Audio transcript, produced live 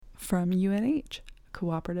From UNH,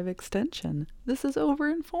 Cooperative Extension, this is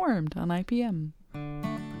Overinformed on IPM.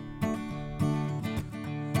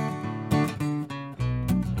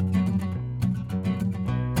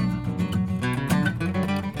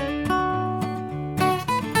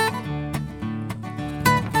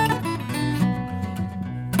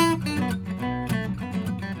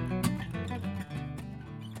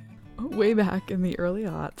 Way back in the early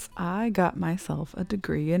aughts, I got myself a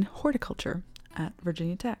degree in horticulture at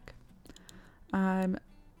Virginia Tech. I'm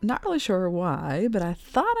not really sure why, but I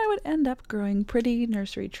thought I would end up growing pretty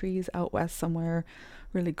nursery trees out west somewhere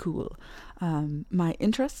really cool. My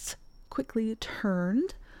interests quickly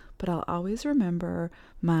turned, but I'll always remember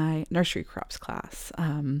my nursery crops class.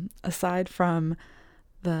 Aside from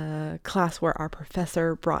the class where our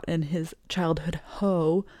professor brought in his childhood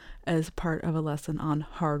hoe as part of a lesson on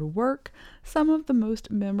hard work, some of the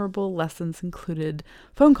most memorable lessons included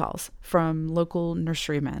phone calls from local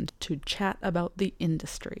nurserymen to chat about the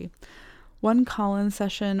industry. One call-in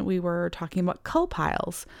session, we were talking about cull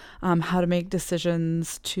piles, how to make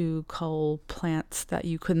decisions to cull plants that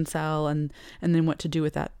you couldn't sell, and then what to do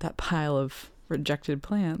with that pile of rejected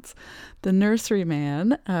plants. The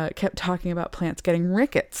nurseryman kept talking about plants getting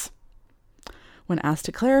rickets. When asked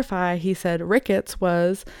to clarify, he said rickets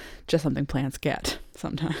was just something plants get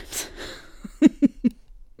sometimes.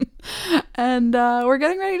 And we're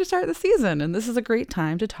getting ready to start the season, and this is a great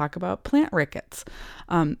time to talk about plant rickets.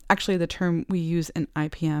 Actually, the term we use in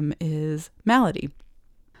IPM is malady.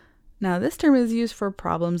 Now, this term is used for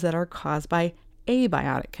problems that are caused by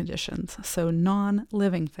abiotic conditions, so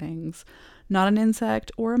non-living things, not an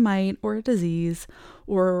insect or a mite or a disease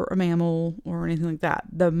or a mammal or anything like that.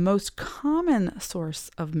 The most common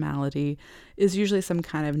source of malady is usually some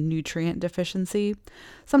kind of nutrient deficiency.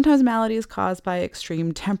 Sometimes malady is caused by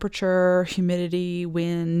extreme temperature, humidity,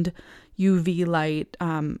 wind, UV light.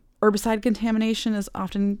 Herbicide contamination is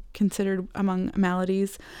often considered among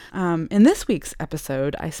maladies. In this week's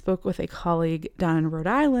episode, I spoke with a colleague down in Rhode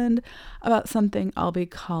Island about something I'll be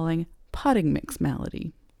calling potting mix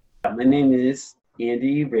malady. My name is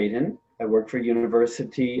Andy Radin. I work for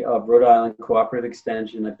University of Rhode Island Cooperative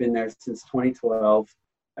Extension. I've been there since 2012.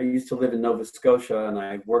 I used to live in Nova Scotia, and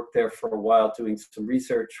I worked there for a while doing some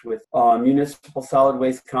research with municipal solid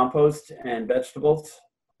waste compost and vegetables.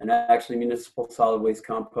 And actually, municipal solid waste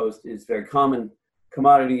compost is a very common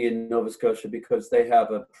commodity in Nova Scotia because they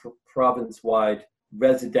have a province-wide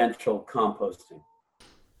residential composting.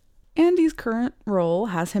 Andy's current role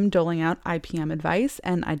has him doling out IPM advice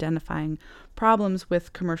and identifying problems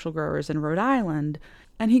with commercial growers in Rhode Island,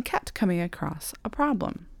 and he kept coming across a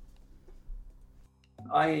problem.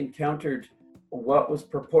 I encountered what was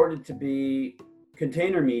purported to be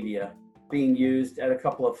container media being used at a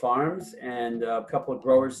couple of farms, and a couple of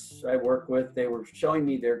growers I work with, they were showing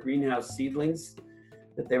me their greenhouse seedlings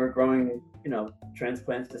that they were growing,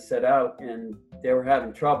 transplants to set out, and they were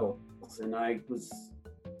having trouble. And I was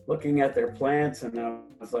looking at their plants, and I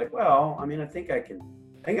was like, well, I think I can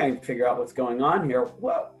figure out what's going on here.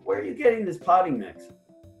 Well, where are you getting this potting mix?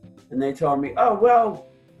 And they told me, oh, well,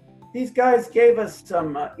 these guys gave us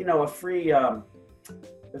some, a free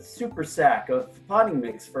a super sack of potting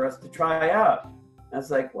mix for us to try out. I was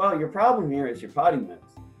like, well, your problem here is your potting mix.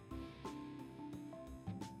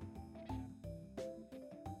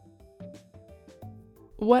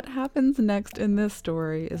 What happens next in this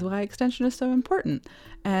story is why extension is so important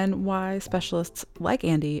and why specialists like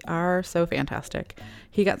Andy are so fantastic.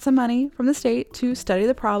 He got some money from the state to study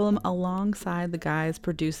the problem alongside the guys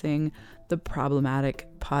producing the problematic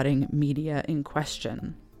potting media in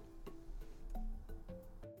question.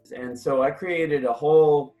 And so I created a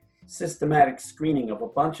whole systematic screening of a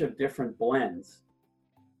bunch of different blends,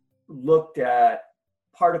 looked at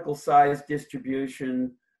particle size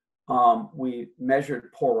distribution. We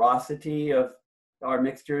measured porosity of our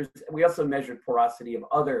mixtures. We also measured porosity of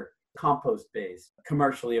other compost-based,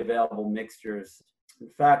 commercially available mixtures. In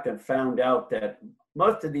fact, I've found out that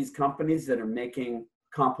most of these companies that are making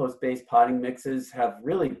compost-based potting mixes have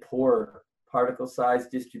really poor particle size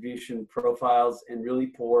distribution profiles and really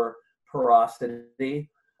poor porosity,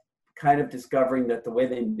 kind of discovering that the way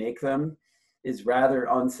they make them is rather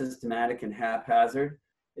unsystematic and haphazard,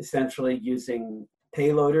 essentially using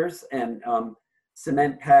payloaders and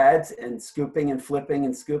cement pads and scooping and flipping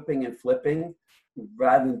and scooping and flipping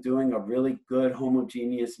rather than doing a really good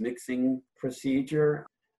homogeneous mixing procedure.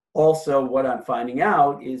 Also, what I'm finding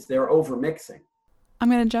out is they're over mixing. I'm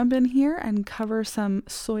going to jump in here and cover some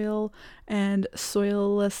soil and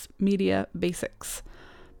soilless media basics.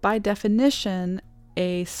 By definition,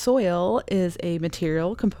 a soil is a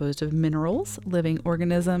material composed of minerals, living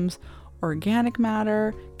organisms, organic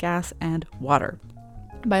matter, gas, and water.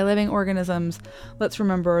 By living organisms, let's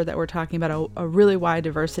remember that we're talking about a really wide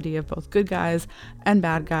diversity of both good guys and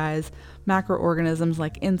bad guys, macroorganisms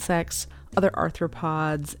like insects, other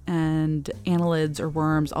arthropods, and annelids or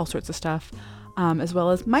worms, all sorts of stuff, as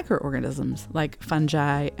well as microorganisms like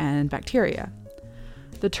fungi and bacteria.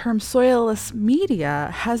 The term soilless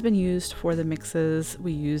media has been used for the mixes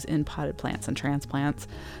we use in potted plants and transplants.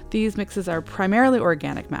 These mixes are primarily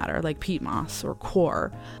organic matter like peat moss or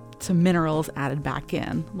coir, some minerals added back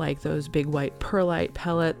in, like those big white perlite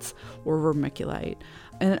pellets or vermiculite.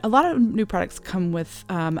 And a lot of new products come with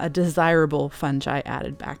a desirable fungi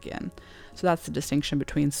added back in. So that's the distinction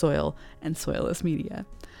between soil and soilless media.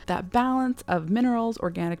 That balance of minerals,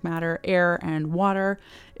 organic matter, air, and water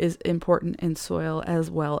is important in soil as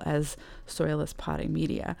well as soilless potting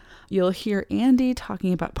media. You'll hear Andy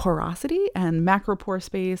talking about porosity and macropore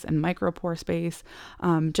space and micropore space.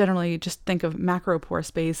 Generally, just think of macropore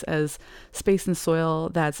space as space in soil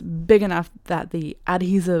that's big enough that the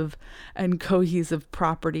adhesive and cohesive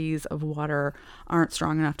properties of water aren't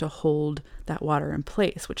strong enough to hold that water in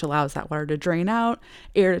place, which allows that water to drain out,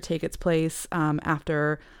 air to take its place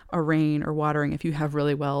after a rain or watering if you have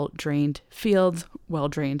really well-drained fields,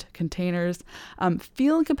 well-drained containers.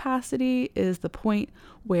 Field capacity is the point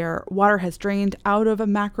where water has drained out of a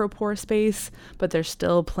macropore space, but there's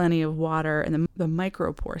still plenty of water in the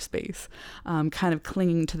micropore space, kind of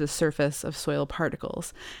clinging to the surface of soil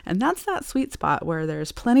particles. And that's that sweet spot where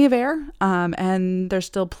there's plenty of air and there's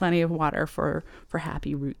still plenty of water for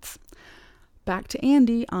happy roots. Back to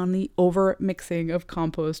Andy on the over-mixing of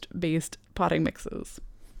compost-based potting mixes.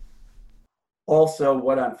 Also,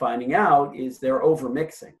 what I'm finding out is they're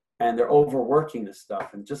over-mixing and they're overworking the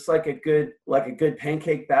stuff. And just like a good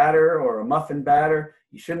pancake batter or a muffin batter,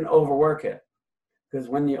 you shouldn't overwork it, because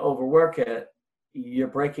when you overwork it, you're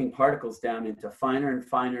breaking particles down into finer and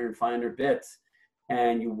finer and finer bits,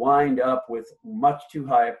 and you wind up with much too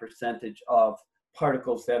high a percentage of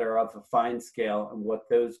particles that are of a fine scale. And what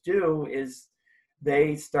those do is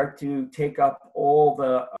they start to take up all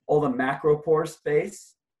the macropore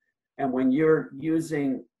space. And when you're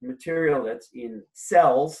using material that's in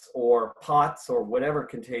cells or pots or whatever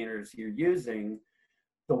containers you're using,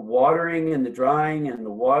 the watering and the drying and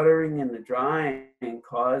the watering and the drying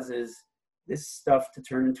causes this stuff to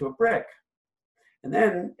turn into a brick. And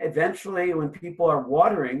then eventually when people are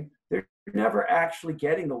watering, they're never actually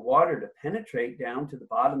getting the water to penetrate down to the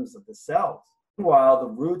bottoms of the cells, while the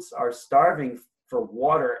roots are starving for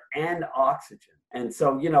water and oxygen. And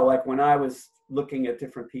so, like when I was looking at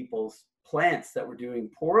different people's plants that were doing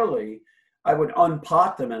poorly, I would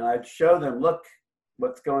unpot them and I'd show them, look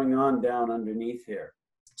what's going on down underneath here.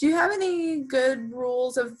 Do you have any good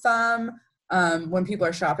rules of thumb when people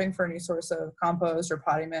are shopping for any source of compost or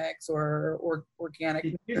potting mix or organic?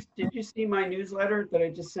 Did you see my newsletter that I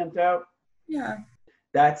just sent out? Yeah.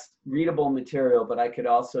 That's readable material, but I could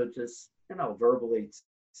also just, verbally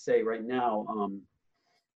say right now,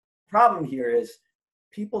 problem here is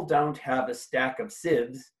people don't have a stack of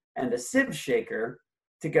sieves and a sieve shaker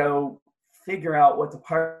to go figure out what the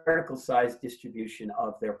particle size distribution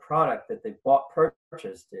of their product that they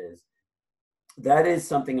purchased is. That is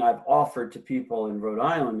something I've offered to people in Rhode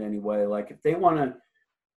Island anyway. Like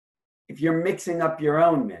if you're mixing up your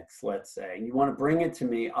own mix, let's say, and you want to bring it to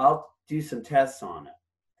me, I'll do some tests on it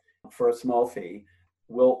for a small fee.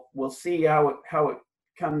 We'll see how it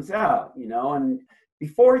comes out, and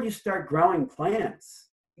before you start growing plants,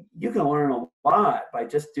 you can learn a lot by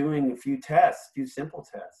just doing a few simple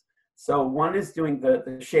tests. So one is doing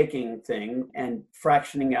the shaking thing and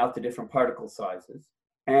fractioning out the different particle sizes.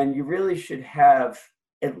 And you really should have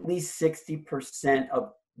at least 60%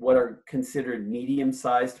 of what are considered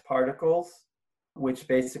medium-sized particles, which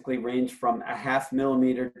basically range from a 0.5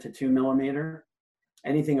 millimeter to 2 millimeter.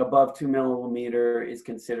 Anything above 2 millimeter is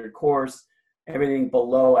considered coarse. Everything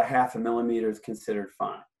below a 0.5 millimeter is considered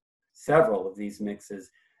fine. Several of these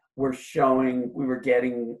mixes were showing we were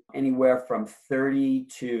getting anywhere from 30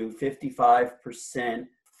 to 55%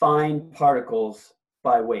 fine particles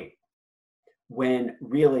by weight, when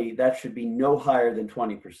really that should be no higher than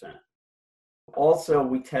 20%. Also,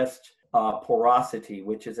 we test porosity,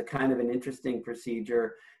 which is a kind of an interesting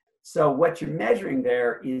procedure. So what you're measuring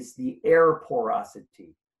there is the air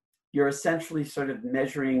porosity. You're essentially sort of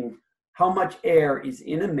measuring how much air is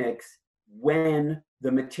in a mix when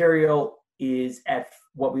the material is at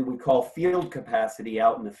what we would call field capacity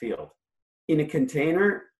out in the field. In a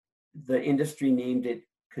container, the industry named it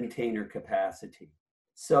container capacity.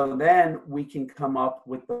 So then we can come up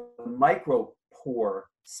with the micropore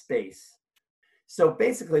space. So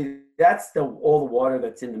basically, that's all the water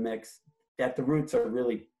that's in the mix that the roots are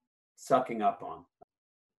really sucking up on.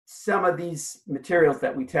 Some of these materials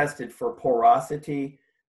that we tested for porosity,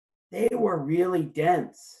 they were really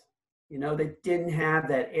dense. They didn't have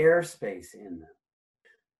that airspace in them.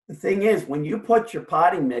 The thing is, when you put your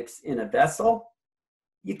potting mix in a vessel,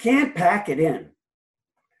 you can't pack it in.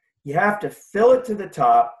 You have to fill it to the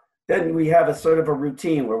top. Then we have a sort of a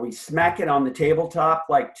routine where we smack it on the tabletop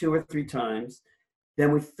like 2 or 3 times.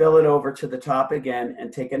 Then we fill it over to the top again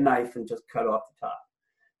and take a knife and just cut off the top.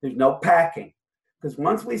 There's no packing, because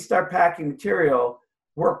once we start packing material,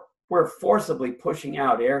 we're forcibly pushing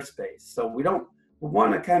out airspace. So we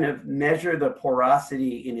want to kind of measure the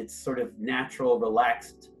porosity in its sort of natural,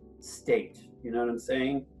 relaxed state. You know what I'm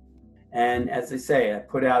saying? And as I say, I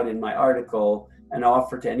put out in my article an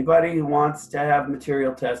offer to anybody who wants to have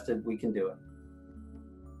material tested, we can do it.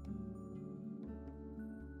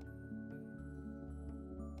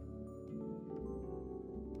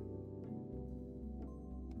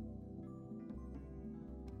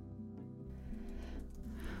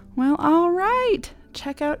 Well, all right.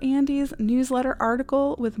 Check out Andy's newsletter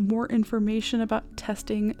article with more information about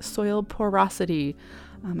testing soil porosity.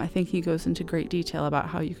 I think he goes into great detail about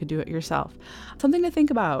how you could do it yourself. Something to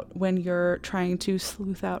think about when you're trying to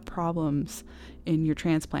sleuth out problems in your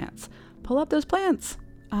transplants. Pull up those plants.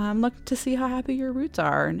 Look to see how happy your roots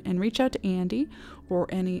are, and reach out to Andy or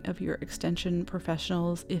any of your extension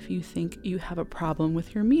professionals if you think you have a problem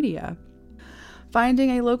with your media. Finding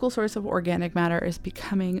a local source of organic matter is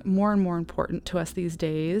becoming more and more important to us these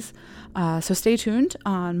days. So stay tuned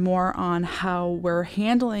on more on how we're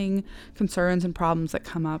handling concerns and problems that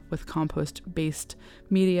come up with compost-based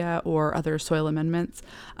media or other soil amendments.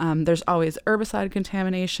 There's always herbicide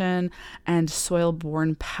contamination and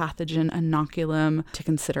soil-borne pathogen inoculum to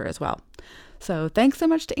consider as well. So thanks so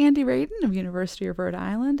much to Andy Radin of University of Rhode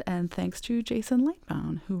Island, and thanks to Jason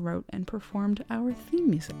Lightbound, who wrote and performed our theme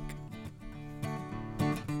music.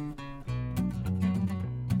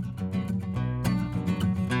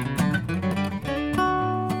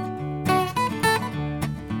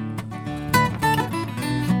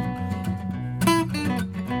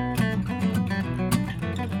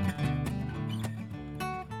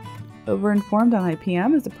 Overinformed on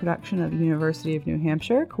IPM is a production of University of New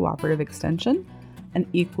Hampshire Cooperative Extension, an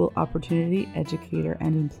equal opportunity educator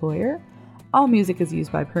and employer. All music is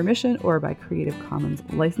used by permission or by Creative Commons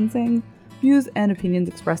licensing. Views and opinions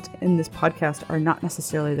expressed in this podcast are not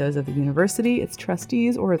necessarily those of the university, its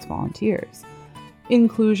trustees, or its volunteers.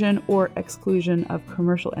 Inclusion or exclusion of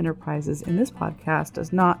commercial enterprises in this podcast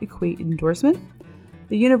does not equate endorsement.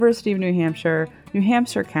 The University of New Hampshire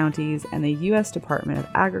counties, and the U.S. Department of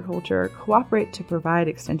Agriculture cooperate to provide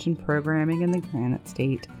extension programming in the Granite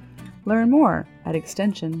State. Learn more at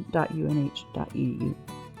extension.unh.edu.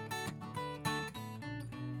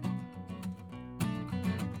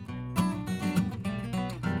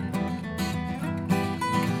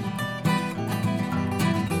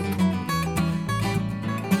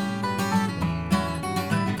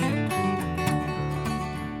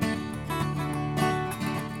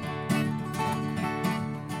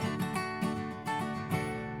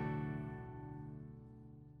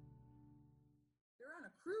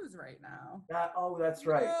 Right now. That's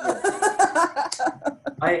right.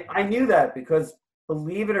 I knew that because,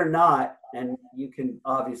 believe it or not, and you can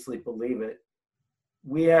obviously believe it,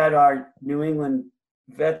 we had our New England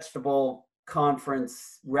Vegetable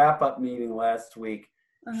Conference wrap-up meeting last week.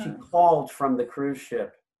 She called from the cruise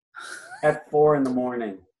ship at 4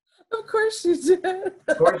 a.m. Of course she did.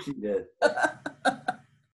 Of course she did.